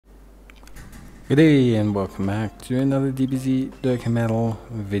Good day and welcome back to another Dbz Dokkan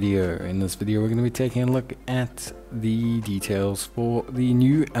video. In this video we're going to be taking a look at the details for the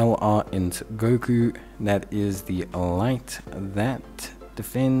new LR INT Goku. That is the light that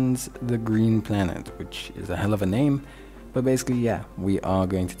defends the green planet, which is a hell of a name. But basically, yeah, we are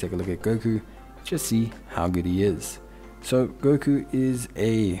going to take a look at Goku, just see how good he is. So Goku is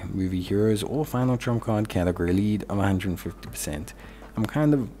a movie heroes or final trump card category lead of 150%. I'm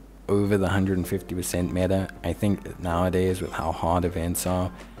kind of over the 150% meta. I think nowadays with how hard events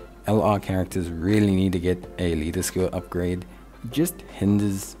are, LR characters really need to get a leader skill upgrade. It just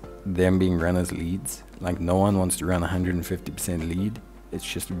hinders them being run as leads. Like, no one wants to run 150% lead. It's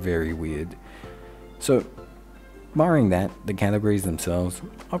just very weird. So barring that, the categories themselves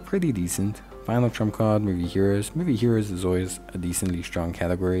are pretty decent. Final trump card, movie heroes. Movie heroes is always a decently strong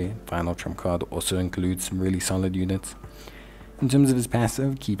category. Final trump card also includes some really solid units. In terms of his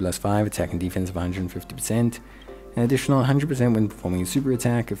passive, Ki +5, attack and defense of 150%, an additional 100% when performing a super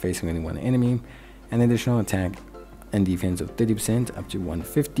attack if facing only one enemy, an additional attack and defense of 30% up to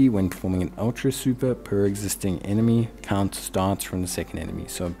 150 when performing an ultra super per existing enemy. Count starts from the second enemy.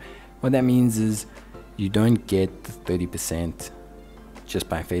 So what that means is you don't get the 30% just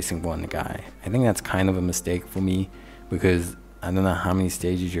by facing one guy. I think that's kind of a mistake for me, because I don't know how many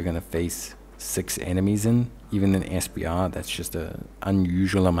stages you're going to face 6 enemies in. Even in SBR, that's just an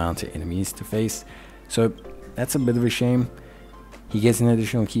unusual amount of enemies to face. So that's a bit of a shame. He gets an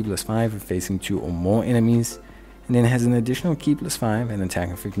additional Ki +5 if facing 2 or more enemies, and then has an additional Ki +5 and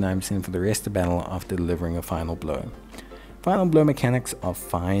attack of 59% for the rest of the battle after delivering a final blow. Final blow mechanics are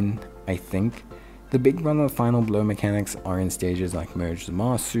fine, I think. The big run of final blow mechanics are in stages like Merge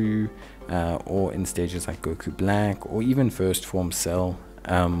Zamasu, or in stages like Goku Black, or even First Form Cell.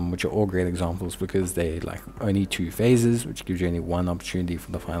 Which are all great examples because they like only 2 phases, which gives you only 1 opportunity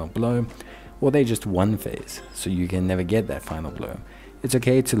for the final blow, or they just 1 phase, so you can never get that final blow. It's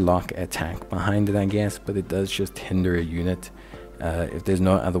okay to lock attack behind it, I guess, but it does just hinder a unit if there's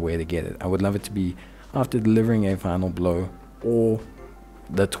no other way to get it. I would love it to be after delivering a final blow or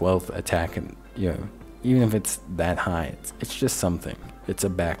the 12th attack, and you know, even if it's that high, it's just something. It's a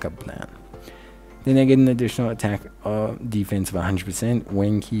backup plan. Then they get an additional attack or defense of 100%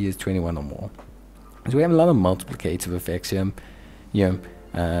 when Ki is 21 or more. So we have a lot of multiplicative effects here. You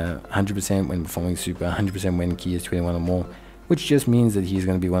know, 100% when performing super, 100% when Ki is 21 or more, which just means that he's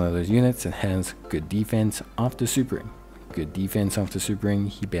going to be one of those units that has good defense after supering. Good defense after supering.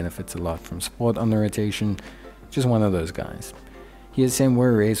 He benefits a lot from support on the rotation. Just one of those guys. He has same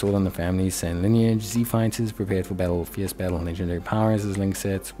warrior race, all in the family, same lineage, Z fighters, prepared for battle, fierce battle, and legendary powers as link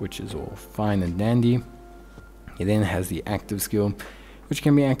sets, which is all fine and dandy. He then has the active skill, which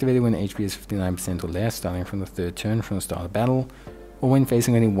can be activated when HP is 59% or less, starting from the 3rd turn from the start of battle, or when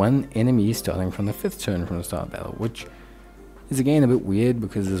facing only 1 enemy, starting from the 5th turn from the start of battle, which is again a bit weird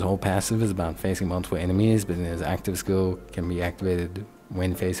because his whole passive is about facing multiple enemies, but then his active skill can be activated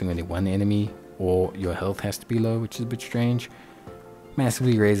when facing only 1 enemy, or your health has to be low, which is a bit strange.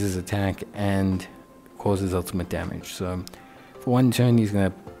 Massively raises attack and causes ultimate damage. So for 1 turn he's going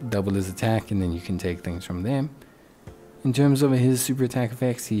to double his attack, and then you can take things from there. In terms of his super attack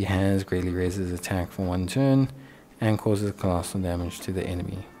effects, he has greatly raises attack for 1 turn and causes colossal damage to the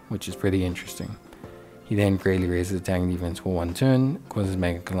enemy, which is pretty interesting. He then greatly raises attack and defense for 1 turn, causes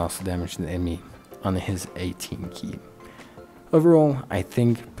mega colossal damage to the enemy on his 18 Ki. Overall, I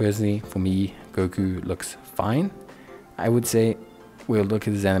think personally for me Goku looks fine. I would say we'll look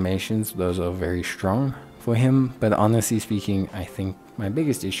at his animations, those are very strong for him, but honestly speaking, I think my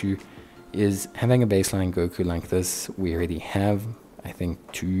biggest issue is having a baseline Goku like this. We already have, I think,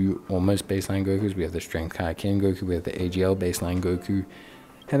 2 almost baseline Gokus. We have the Strength Kaioken Goku, we have the AGL baseline Goku.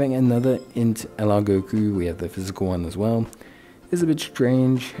 Having another INT LR Goku, we have the physical one as well, is a bit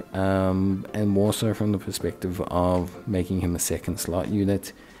strange, and more so from the perspective of making him a 2nd slot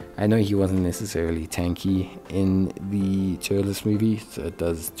unit. I know he wasn't necessarily tanky in the Turles movie, so it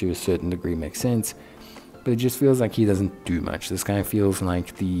does to a certain degree make sense, but it just feels like he doesn't do much. This guy feels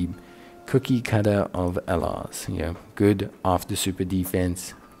like the cookie cutter of LRs, you know, good after super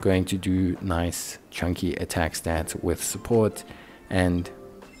defense, going to do nice chunky attack stats with support, and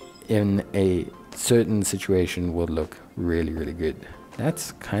in a certain situation will look really, really good.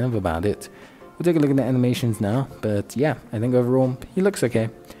 That's kind of about it. We'll take a look at the animations now, but yeah, I think overall he looks okay.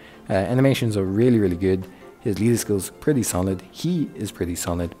 Animations are really, really good. His leader skills pretty solid. He is pretty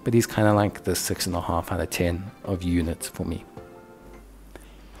solid, but he's kind of like the 6.5 out of 10 of units for me.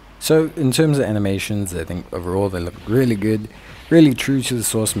 So in terms of animations, I think overall they look really good, really true to the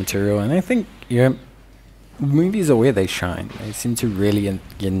source material, and I think, yeah, movies are where they shine. They seem to really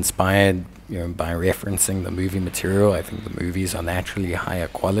get inspired by referencing the movie material, I think the movies are naturally higher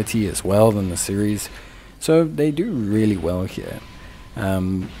quality as well than the series, so they do really well here.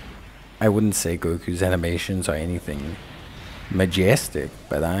 I wouldn't say Goku's animations are anything majestic,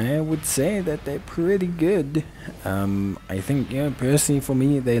 but I would say that they're pretty good. I think, personally for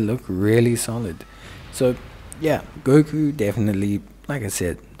me, they look really solid. So yeah, Goku definitely, like I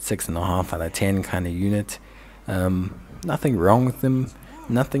said, 6.5 out of 10 kind of unit. Nothing wrong with him,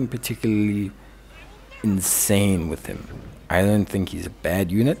 nothing particularly insane with him. I don't think he's a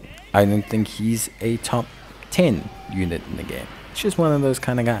bad unit. I don't think he's a top 10 unit in the game. It's just one of those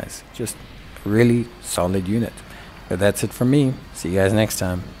kind of guys, just a really solid unit. But that's it from me. See you guys next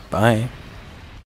time. Bye.